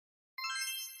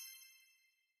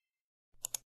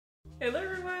Hello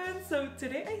everyone! So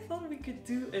today I thought we could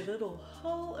do a little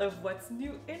haul of what's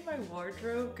new in my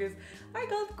wardrobe because I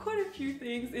got quite a few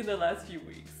things in the last few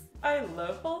weeks. I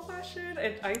love fall fashion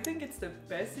and I think it's the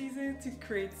best season to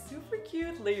create super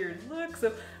cute layered looks,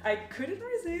 so I couldn't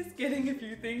resist getting a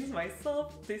few things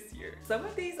myself this year. Some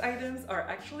of these items are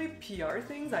actually PR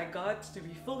things I got, to be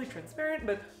fully transparent,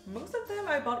 but most of them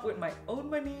I bought with my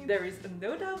own money. There is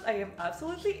no doubt I am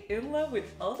absolutely in love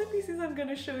with all the pieces I'm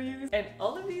gonna show you, and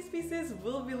all of these pieces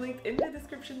will be linked in the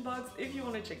description box if you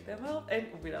want to check them out. And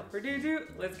without further ado,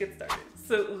 let's get started.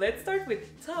 So let's start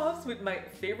with tops, with my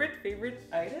favorite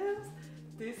items.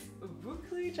 This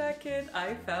boucle jacket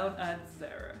I found at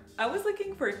Zara. I was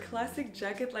looking for a classic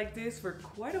jacket like this for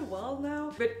quite a while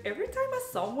now, but every time I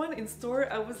saw one in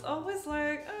store I was always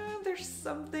like, there's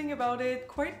something about it,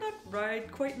 quite not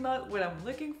right, quite not what I'm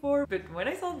looking for. But when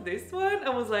I saw this one, I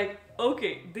was like,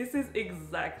 okay, this is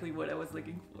exactly what I was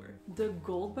looking for. The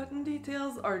gold button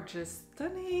details are just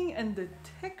stunning and the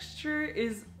texture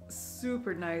is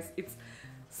super nice. It's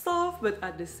soft but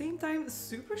at the same time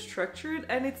super structured,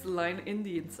 and it's lined in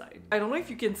the inside. I don't know if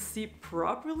you can see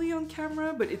properly on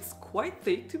camera, but it's quite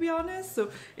thick to be honest,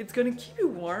 so it's gonna keep you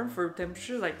warm for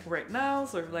temperature like right now,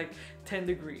 sort of like 10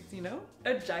 degrees, you know?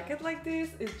 A jacket like this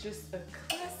is just a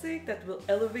classic that will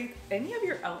elevate any of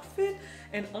your outfit,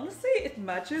 and honestly it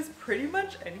matches pretty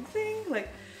much anything. Like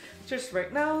just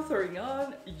right now throwing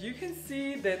on, you can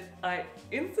see that I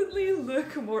instantly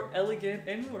look more elegant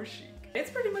and more chic. It's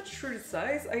pretty much true to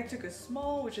size. I took a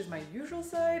small, which is my usual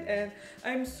size, and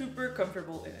I'm super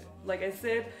comfortable in it. Like I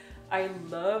said, I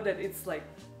love that it's like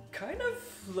kind of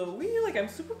flowy, like I'm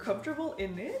super comfortable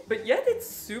in it, but yet it's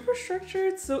super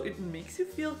structured, so it makes you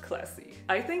feel classy.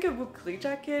 I think a boucle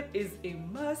jacket is a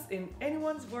must in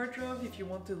anyone's wardrobe if you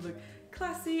want to look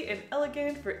classy and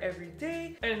elegant for every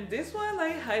day, and this one I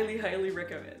highly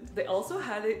recommend. They also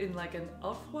had it in like an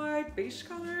off-white beige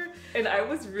color, and I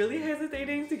was really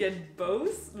hesitating to get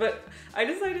both, but I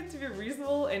decided to be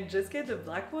reasonable and just get the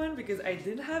black one because I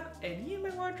didn't have any in my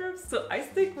wardrobe, so I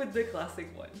stick with the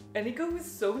classic one. And it goes with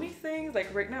so many things.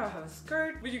 Like right now I have a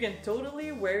skirt, but you can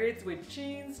totally wear it with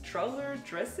jeans, trousers,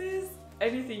 dresses,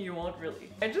 anything you want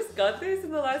really. I just got this in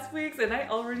the last weeks and I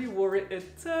already wore it a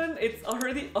ton. It's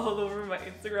already all over my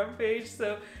Instagram page,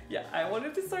 so yeah, I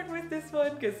wanted to start with this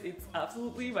one because it's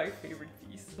absolutely my favorite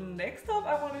piece. Next up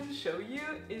I wanted to show you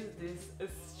is this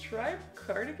striped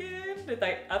cardigan that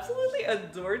I absolutely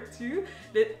adore too,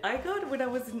 that I got when I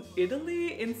was in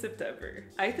Italy in September.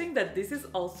 I think that this is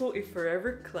also a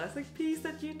forever classic piece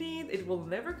that you need. It will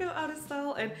never go out of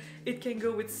style and it can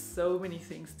go with so many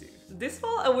things too. This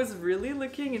fall I was really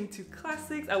looking into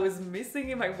classics I was missing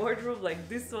in my wardrobe, like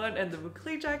this one and the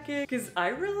boucle jacket, because I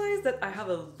realized that I have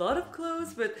a lot of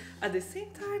clothes, but at the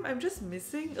same time I'm just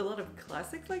missing a lot of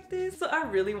classics like this, so I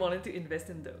really wanted to invest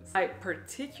in those. I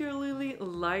particularly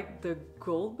like the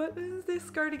gold buttons this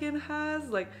cardigan has.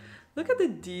 Like, look at the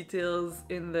details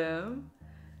in them,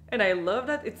 and I love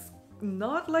that it's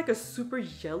not like a super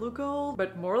yellow gold,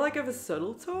 but more like of a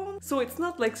subtle tone, so it's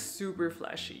not like super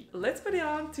flashy. Let's put it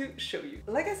on to show you.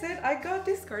 Like I said, I got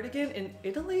this cardigan in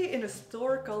Italy in a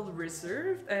store called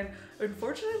Reserved, and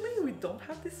unfortunately we don't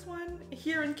have this one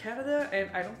here in Canada, and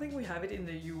I don't think we have it in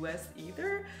the US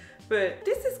either. But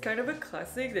this is kind of a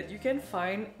classic that you can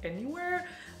find anywhere.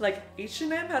 Like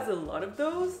H&M has a lot of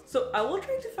those, so I will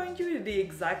try to find you the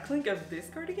exact link of this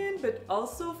cardigan, but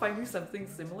also find you something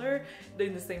similar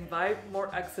in the same vibe,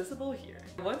 more accessible here.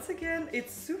 Once again,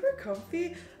 it's super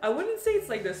comfy. I wouldn't say it's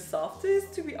like the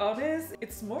softest, to be honest.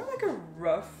 It's more like a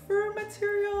rougher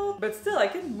material, but still I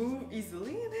can move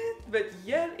easily in it, but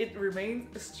yet it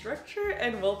remains structured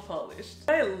and well polished.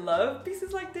 I love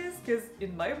pieces like this because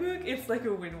in my book it's like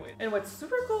a win-win. And what's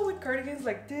super cool with cardigans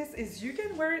like this is you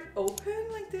can wear it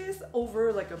open like this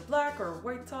over like a black or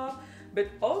white top, but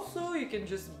also you can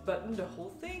just button the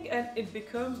whole thing and it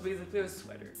becomes basically a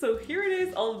sweater. So here it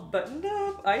is all buttoned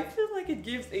up. I feel like it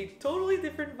gives a totally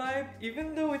different vibe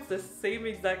even though it's the same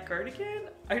exact cardigan.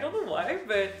 I don't know why,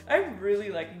 but I'm really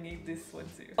liking this one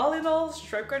too. All in all,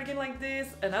 striped cardigan like this,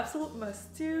 an absolute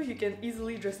must too. You can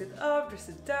easily dress it up, dress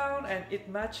it down, and it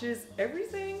matches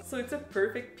everything, so it's a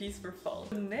perfect piece for fall.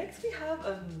 Next we have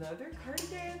another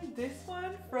cardigan, this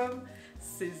one from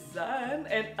Sezane,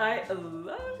 and I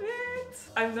love it.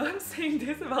 I know I'm saying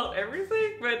this about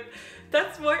everything, but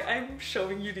that's why I'm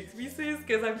showing you these pieces,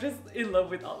 because I'm just in love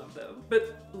with all of them.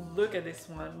 But look at this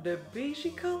one, the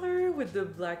beigey color with the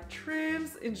black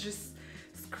trims, it's just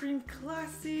scream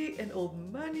classy and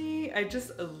old money. I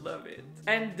just love it.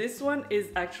 And this one is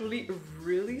actually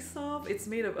really soft. It's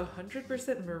made of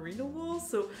 100% merino wool,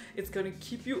 so it's gonna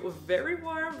keep you very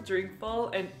warm during fall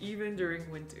and even during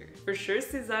winter. For sure,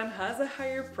 Sezane has a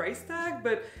higher price tag,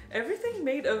 but everything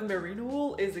made of merino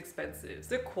wool is expensive.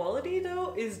 The quality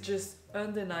though is just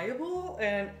undeniable,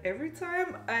 and every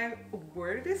time I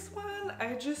wear this one,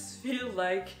 I just feel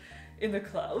like in the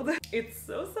cloud. It's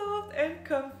so soft and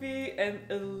comfy, and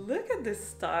look at this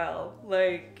style.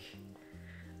 Like,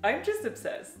 I'm just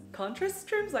obsessed. Contrast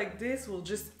trims like this will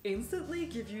just instantly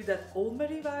give you that old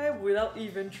money vibe without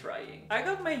even trying. I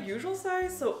got my usual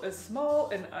size, so a small,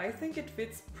 and I think it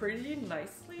fits pretty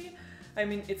nicely. I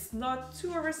mean, it's not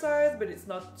too oversized, but it's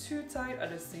not too tight at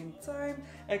the same time.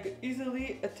 I could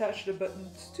easily attach the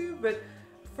buttons too, but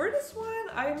for this one,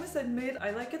 I must admit,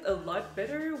 I like it a lot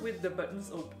better with the buttons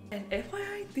open. And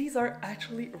FYI, these are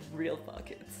actually real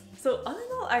pockets. So all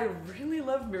in all, I really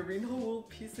love merino wool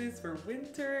pieces for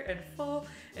winter and fall,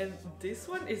 and this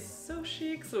one is so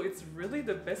chic, so it's really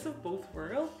the best of both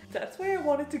worlds. That's why I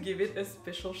wanted to give it a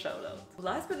special shout out.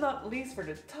 Last but not least, for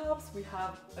the tops, we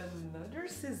have another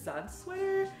Sezane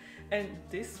sweater, and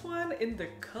this one in the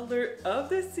color of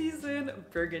the season,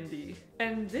 burgundy.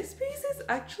 And this piece is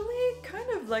actually kind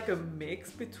of like a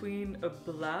mix between a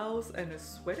blouse and a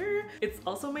sweater. It's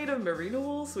also made of merino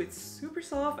wool, so it's super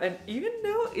soft, and even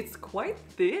though it's quite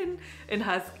thin and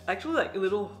has actually like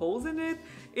little holes in it,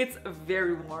 it's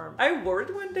very warm. I wore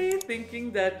it one day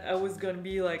thinking that I was gonna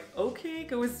be like okay,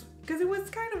 because it was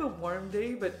kind of a warm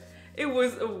day, but it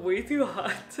was way too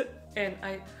hot. And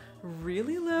I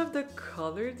really love the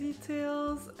color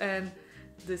details and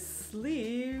the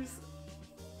sleeves.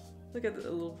 Look at the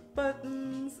little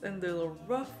buttons and the little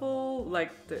ruffle,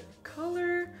 like the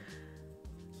color.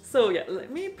 So yeah,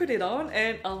 let me put it on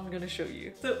and I'm gonna show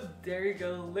you. So there you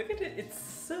go, look at it. It's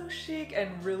so chic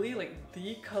and really like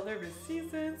the color of the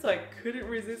season, so I couldn't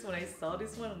resist when I saw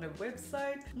this one on the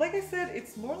website. Like I said,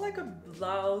 it's more like a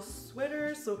blouse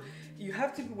sweater, so you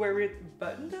have to wear it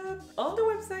buttoned up. On the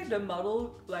website, the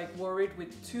model like wore it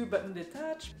with 2 buttons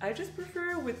attached. I just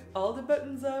prefer with all the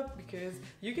buttons up because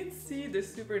you can see the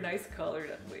super nice color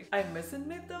that way. I must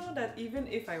admit though that even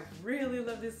if I really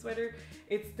love this sweater,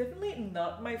 it's definitely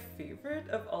not my favorite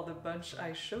of all the bunch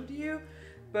I showed you,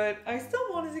 but I still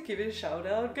wanted to give it a shout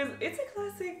out because it's a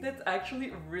classic that's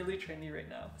actually really trendy right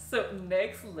now. So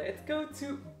next, let's go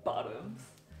to bottoms.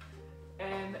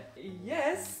 And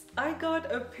yes, I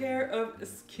got a pair of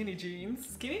skinny jeans.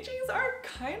 Skinny jeans are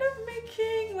kind of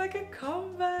making like a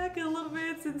comeback a little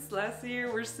bit since last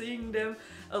year. We're seeing them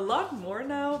a lot more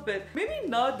now, but maybe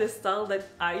not the style that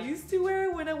I used to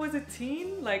wear when I was a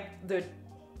teen, like the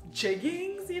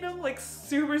jeggings, you know, like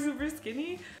super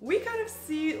skinny. We kind of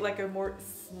see like a more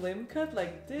slim cut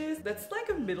like this that's like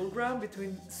a middle ground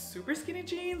between super skinny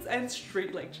jeans and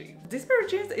straight leg jeans. This pair of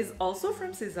jeans is also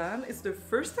from Sezane. It's the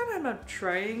first time I'm not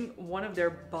trying one of their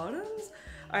bottoms.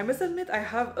 I must admit I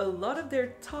have a lot of their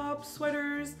tops,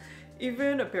 sweaters,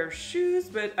 even a pair of shoes,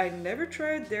 but I never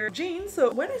tried their jeans. So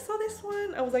when I saw this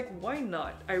one, I was like, why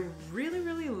not? I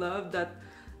really love that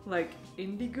like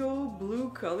indigo blue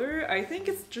color. I think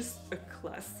it's just a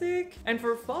classic, and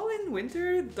for fall and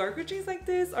winter, darker jeans like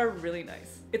this are really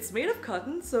nice. It's made of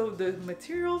cotton, so the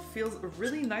material feels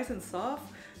really nice and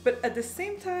soft, but at the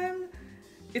same time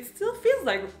it still feels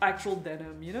like actual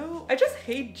denim, you know? I just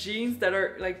hate jeans that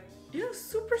are like, you know,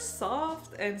 super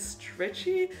soft and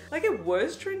stretchy. Like it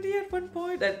was trendy at one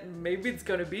point, and maybe it's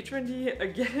gonna be trendy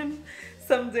again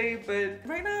someday, but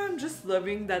right now I'm just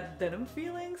loving that denim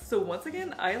feeling. So once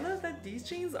again, I love that these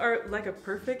jeans are like a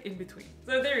perfect in-between.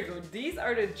 So there you go, these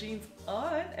are the jeans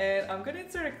on, and I'm gonna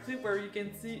insert a clip where you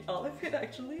can see all of it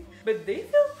actually, but they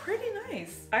feel pretty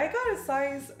nice. I got a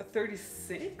size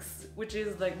 36, which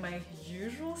is like my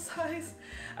usual size.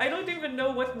 I don't even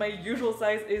know what my usual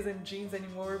size is in jeans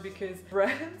anymore because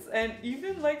brands and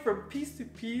even like from piece to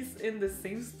piece in the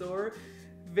same store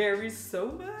varies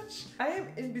so much. I am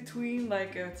in between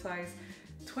like a size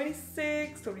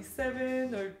 26,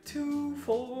 27 or 2,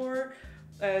 4.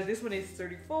 This one is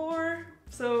 34.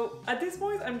 So at this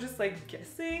point I'm just like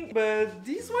guessing, but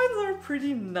these ones are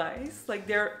pretty nice. Like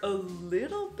they're a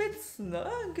little bit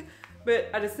snug, but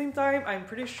at the same time I'm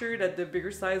pretty sure that the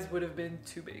bigger size would have been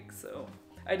too big, so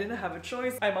I didn't have a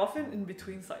choice. I'm often in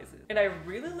between sizes. And I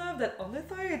really love that on the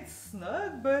thigh it's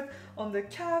snug, but on the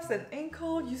calves and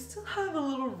ankle you still have a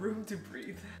little room to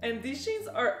breathe. And these jeans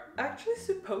are actually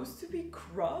supposed to be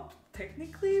cropped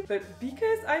technically, but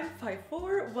because I'm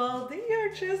 5'4", well, they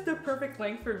are just the perfect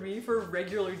length for me for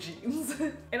regular jeans.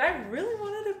 And I really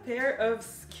wanted a pair of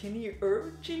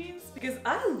skinnier jeans because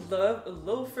I love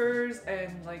loafers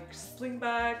and like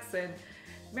slingbacks and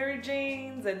Mary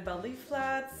Janes and ballet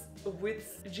flats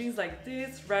with jeans like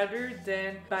this rather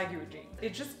than baggier jeans.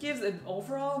 It just gives an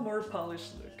overall more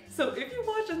polished look. So if you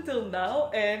watch until now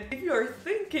and if you are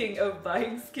thinking of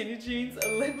buying skinny jeans,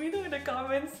 let me know in the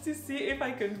comments to see if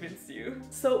I convince you.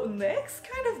 So next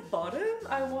kind of bottom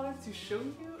I wanted to show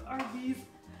you are these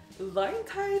line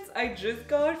tights I just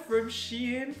got from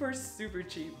Shein for super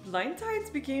cheap. Line tights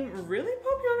became really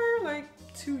popular like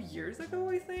 2 years ago,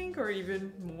 I think, or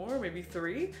even more, maybe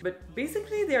 3. But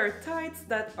basically they are tights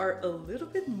that are a little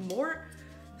bit more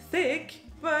thick,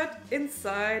 but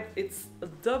inside it's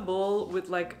double with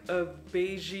like a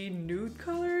beigey nude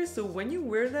color, so when you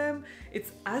wear them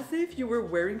it's as if you were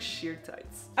wearing sheer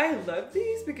tights. I love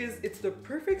these because it's the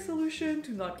perfect solution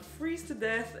to not freeze to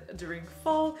death during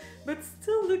fall but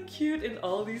still look cute in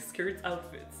all these skirts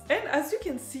outfits. And as you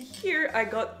can see here, I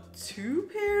got 2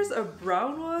 pairs, a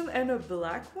brown one and a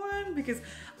black one, because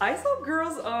I saw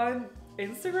girls on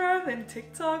Instagram and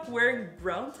TikTok wearing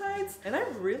brown tights and I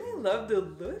really love the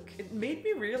look. It made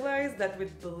me realize that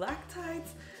with black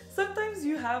tights sometimes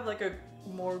you have like a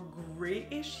more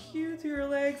grayish hue to your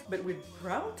legs, but with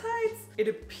brown tights it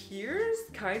appears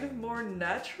kind of more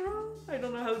natural. I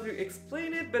don't know how to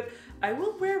explain it, but I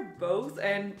will wear both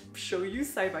and show you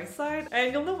side by side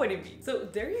and you'll know what I mean. So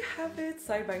there you have it,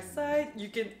 side by side. You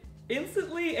can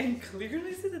instantly and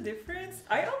clearly see the difference.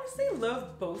 I honestly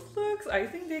love both looks. I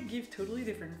think they give totally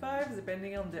different vibes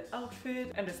depending on the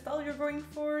outfit and the style you're going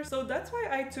for. So that's why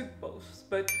I took both.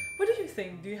 But what do you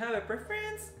think? Do you have a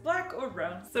preference? Black or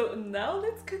brown? So now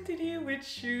let's continue with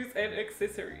shoes and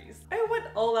accessories. I went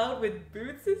all out with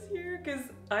boots this year because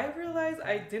I realized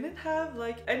I didn't have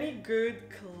like any good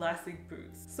classic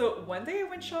boots. So one day I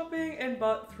went shopping and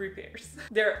bought 3 pairs.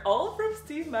 They're all from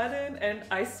Madden and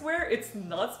I swear it's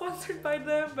not sponsored by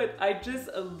them, but I just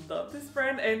love this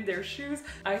brand and their shoes.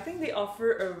 I think they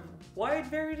offer a wide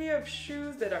variety of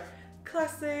shoes that are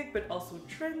classic but also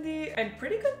trendy and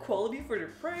pretty good quality for the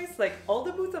price. Like all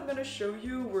the boots I'm gonna show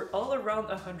you were all around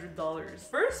 $100.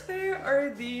 First pair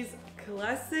are these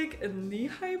classic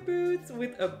knee-high boots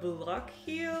with a block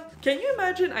heel. Can you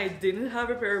imagine I didn't have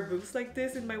a pair of boots like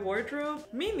this in my wardrobe?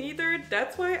 Me neither,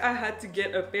 that's why I had to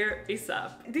get a pair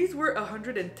ASAP. These were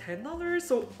 $110,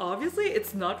 so obviously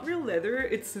it's not real leather,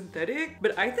 it's synthetic,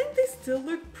 but I think they still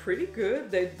look pretty good.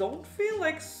 They don't feel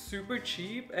like super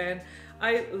cheap and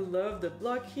I love the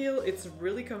block heel. It's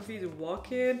really comfy to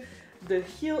walk in. The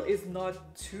heel is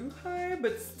not too high,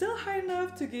 but still high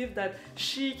enough to give that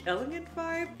chic, elegant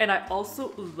vibe. And I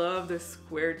also love the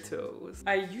square toes.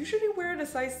 I usually wear the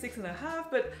size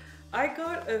 6.5, but I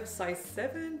got a size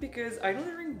 7 because I know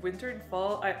during winter and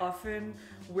fall I often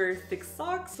wear thick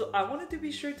socks, so I wanted to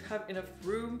be sure to have enough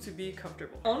room to be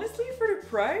comfortable. Honestly, for the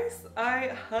price, I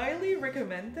highly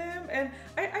recommend them, and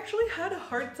I actually had a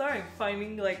hard time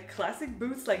finding like classic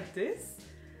boots like this.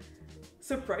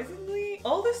 Surprisingly,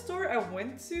 all the store I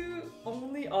went to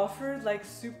only offered like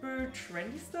super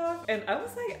trendy stuff, and I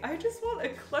was like, I just want a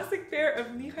classic pair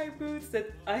of knee-high boots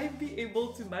that I'd be able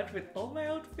to match with all my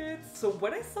outfits. So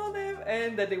when I saw them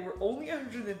and that they were only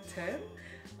 110,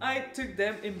 I took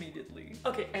them immediately.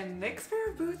 Okay, and next pair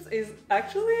of boots is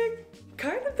actually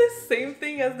kind of the same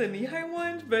thing as the knee-high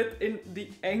one, but in the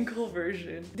ankle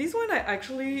version. This one I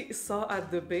actually saw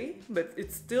at the Bay, but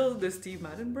it's still the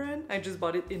Madden brand. I just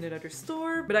bought it in another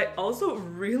store, but I also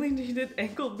really needed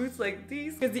ankle boots like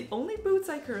these because the only boots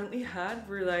I currently had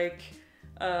were like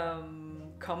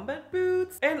combat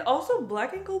boots and also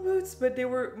black ankle boots, but they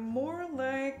were more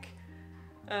like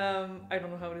I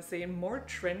don't know how to say it, more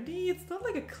trendy. It's not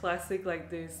like a classic like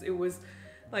this. It was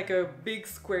like a big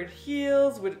squared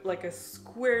heels with like a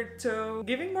squared toe,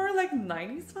 giving more like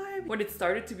 90s vibe when it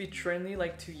started to be trendy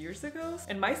like 2 years ago.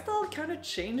 And my style kind of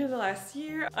changed in the last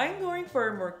year. I'm going for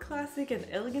a more classic and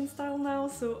elegant style now,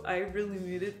 so I really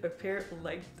needed a pair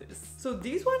like this. So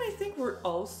these one I think were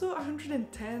also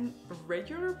 110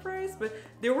 regular price, but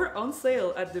they were on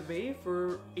sale at the Bay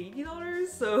for $80.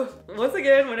 So once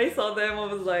again, when I saw them,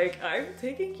 I was like, I'm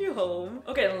taking you home.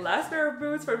 Okay, and last pair of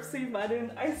boots from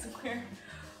Madden, I swear,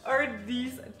 are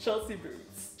these Chelsea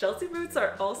boots. Chelsea boots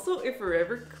are also a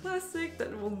forever classic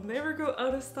that will never go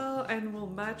out of style and will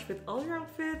match with all your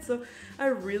outfits, so I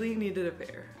really needed a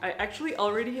pair. I actually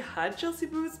already had Chelsea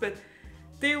boots, but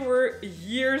they were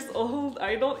years old.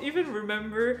 I don't even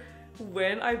remember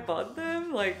when I bought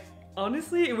them. Like,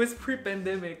 honestly, it was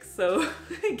pre-pandemic, so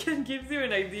it can give you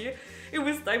an idea. it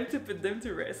was time to put them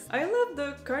to rest. I love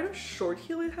the kind of short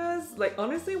heel it has. Like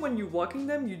honestly, when you're walking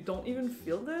them, you don't even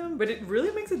feel them, but it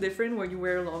really makes a difference when you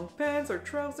wear long pants or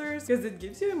trousers because it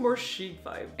gives you a more chic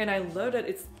vibe. And I love that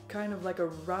it's kind of like a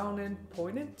rounded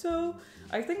pointed toe.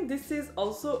 I think this is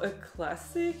also a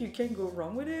classic, you can't go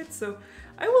wrong with it, so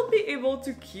I will be able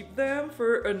to keep them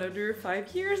for another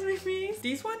 5 years maybe.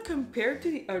 These ones compared to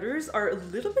the others are a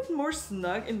little bit more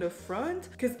snug in the front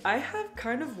because I have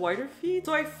kind of wider feet,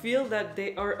 so I feel that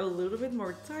they are a little bit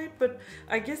more tight, but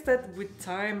I guess that with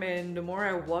time and the more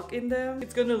I walk in them,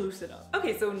 it's gonna loosen up.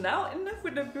 Okay, so now enough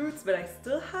with the boots, but I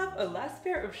still have a last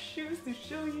pair of shoes to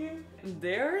show you.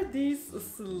 There are these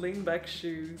slingback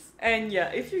shoes. And yeah,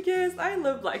 if you guessed, I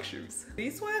love black shoes.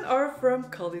 These ones are from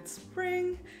College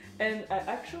Spring, and I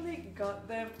actually got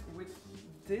them with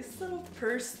this little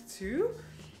purse too.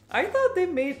 I thought they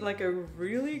made like a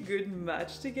really good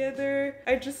match together.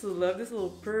 I just love this little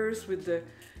purse with the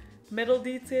metal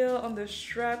detail on the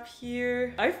strap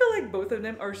here. I feel like both of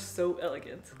them are so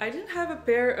elegant. I didn't have a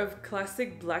pair of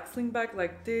classic black slingback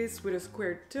like this with a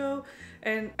square toe,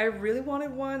 and I really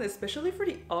wanted one, especially for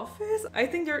the office. I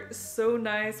think they're so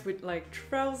nice with like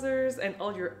trousers and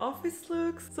all your office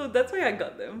looks, so that's why I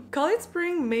got them. College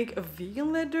Spring make a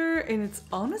vegan leather and it's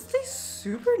honestly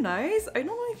super nice. I don't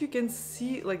know if you can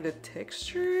see like the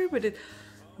texture, but it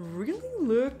really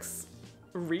looks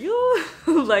real.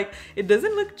 Like it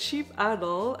doesn't look cheap at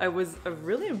all. I was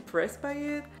really impressed by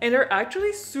it, and they're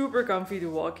actually super comfy to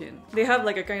walk in. They have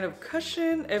like a kind of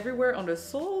cushion everywhere on the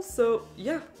soles, so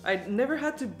yeah, I never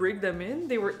had to break them in.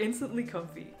 They were instantly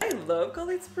comfy. I love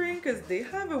College Spring because they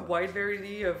have a wide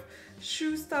variety of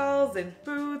shoe styles and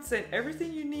boots and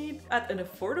everything you need at an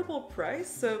affordable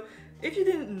price, so if you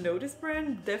didn't know this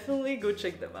brand, definitely go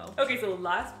check them out. Okay, so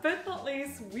last but not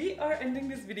least, we are ending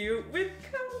this video with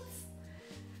coats.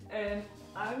 And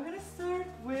I'm gonna start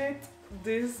with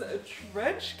this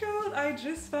trench coat I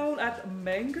just found at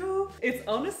Mango. It's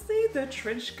honestly the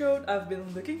trench coat I've been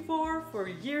looking for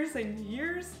years and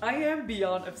years. I am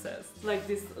beyond obsessed. Like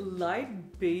this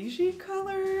light beigey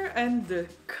color and the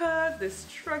cut, the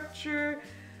structure,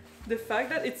 the fact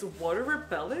that it's water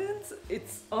repellent,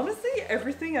 it's honestly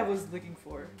everything I was looking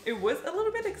for. It was a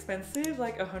little bit expensive,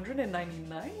 like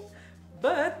 $199.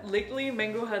 But lately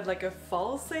Mango had like a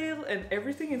fall sale and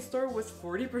everything in store was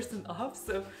 40% off,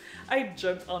 so I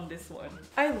jumped on this one.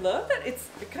 I love that it's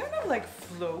kind of like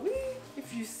flowy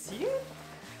if you see it,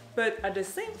 but at the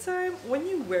same time when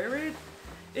you wear it,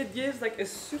 it gives like a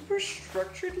super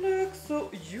structured look,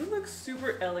 so you look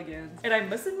super elegant. And I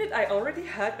must admit I already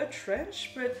had a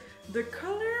trench, but the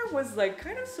color was like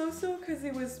kind of so-so because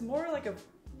it was more like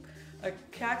a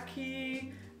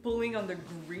khaki pulling on the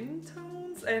green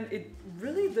tones, and it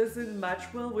really doesn't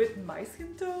match well with my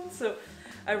skin tone, so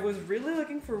I was really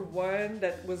looking for one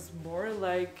that was more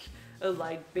like a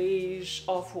light beige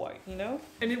off-white, you know?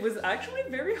 And it was actually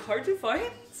very hard to find,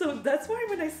 so that's why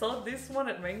when I saw this one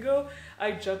at Mango,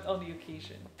 I jumped on the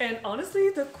occasion. And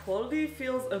honestly, the quality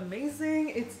feels amazing.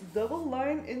 It's double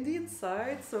lined in the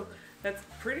inside, so that's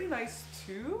pretty nice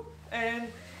too, and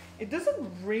it doesn't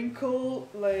wrinkle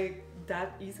like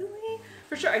that easily.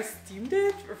 For sure, I steamed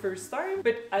it for first time,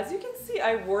 but as you can see,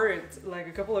 I wore it like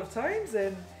a couple of times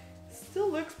and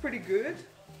still looks pretty good,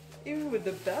 even with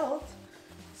the belt.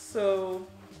 So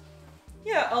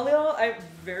yeah, all in all, I'm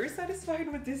very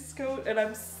satisfied with this coat and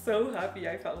I'm so happy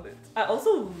I found it. I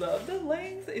also love the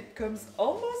length. It comes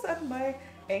almost at my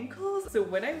ankles, so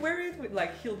when I wear it with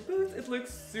like heeled boots, it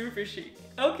looks super chic.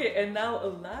 Okay, and now a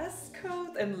last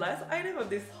coat and last item of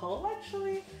this haul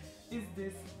actually is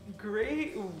this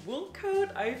gray wool coat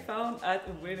I found at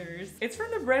Winners. It's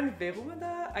from the brand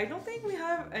Vlogmas. I don't think we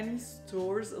have any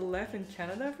stores left in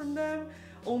Canada from them,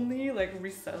 only like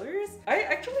resellers. I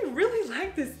actually really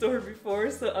liked this store before,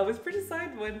 so I was pretty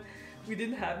sad when we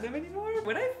didn't have them anymore.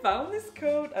 When I found this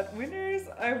coat at Winners,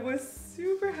 I was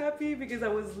super happy because I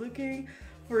was looking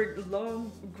for a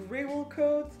long gray wool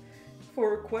coat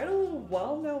for quite a little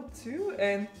while now too,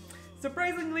 and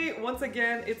surprisingly, once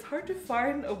again, it's hard to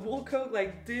find a wool coat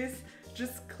like this,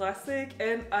 just classic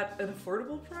and at an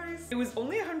affordable price. It was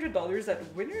only $100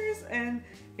 at Winners, and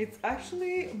it's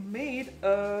actually made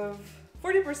of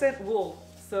 40% wool,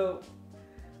 so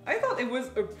I thought it was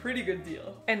a pretty good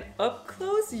deal. And up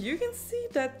close, you can see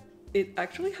that it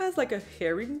actually has like a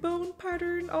herringbone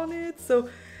pattern on it, so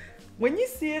when you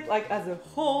see it like as a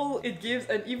whole, it gives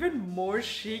an even more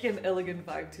chic and elegant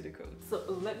vibe to the coat. So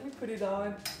let me put it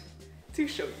on to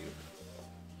show you.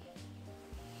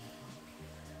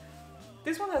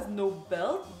 This one has no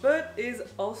belt, but is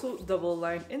also double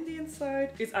lined in the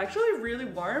inside. It's actually really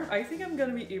warm. I think I'm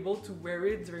gonna be able to wear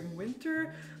it during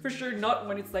winter. For sure not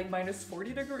when it's like minus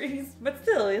 40 degrees, but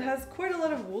still it has quite a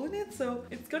lot of wool in it, so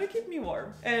it's gonna keep me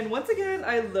warm. And once again,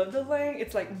 I love the length.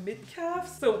 It's like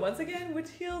mid-calf, so once again with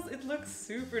heels it looks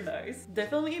super nice.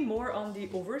 Definitely more on the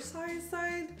oversized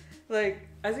side. Like,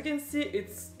 as you can see,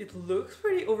 it looks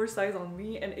pretty oversized on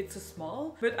me and it's a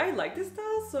small, but I like this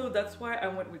style, so that's why I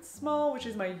went with small, which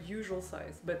is my usual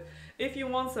size. But if you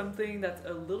want something that's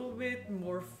a little bit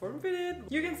more form-fitted,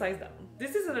 you can size down.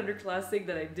 This is another classic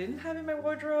that I didn't have in my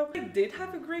wardrobe. I did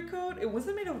have a gray coat. It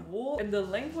wasn't made of wool and the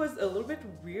length was a little bit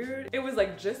weird. It was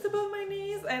like just above my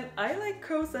knees, and I like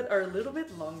coats that are a little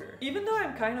bit longer. Even though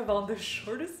I'm kind of on the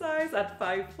shortest size at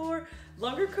 5'4",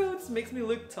 longer coats makes me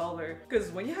look taller, because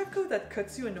when you have coat that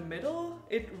cuts you in the middle,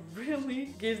 it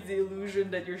really gives the illusion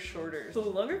that you're shorter. So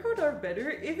longer coats are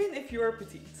better even if you are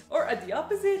petite. Or at the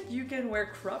opposite, you can wear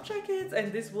crop jackets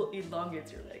and this will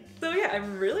elongate your leg. So yeah,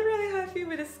 I'm really happy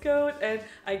with this coat and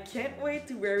I can't wait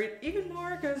to wear it even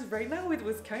more, because right now it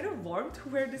was kind of warm to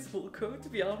wear this full coat, to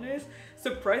be honest.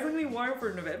 Surprisingly warm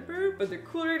for November, but the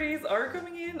cooler days are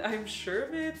coming in, I'm sure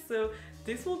of it, so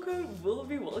this full coat will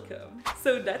be welcome.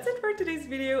 So that's it for today's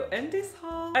video and this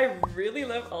haul. I really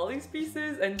love all these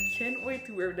pieces and can't wait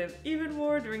to wear them even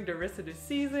more during the rest of the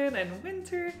season and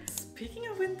winter. Speaking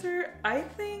of winter, I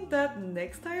think that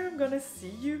next time I'm gonna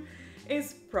see you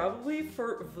is probably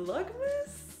for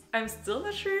Vlogmas. I'm still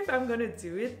not sure if I'm gonna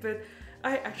do it, but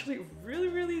I actually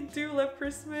really do love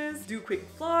Christmas. Do quick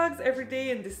vlogs every day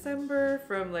in December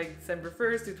from like December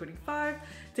 1st to 25.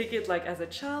 Take it like as a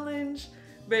challenge.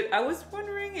 But I was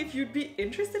wondering if you'd be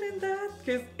interested in that,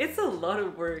 because it's a lot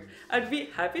of work. I'd be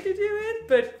happy to do it,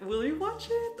 but will you watch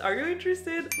it? Are you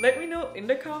interested? Let me know in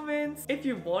the comments if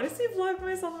you want to see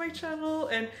Vlogmas on my channel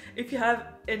and if you have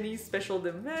any special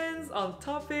demands on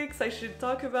topics I should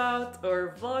talk about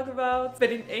or vlog about.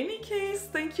 But in any case,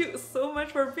 thank you so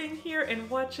much for being here and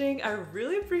watching. I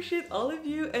really appreciate all of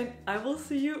you and I will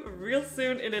see you real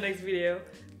soon in the next video.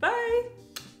 Bye!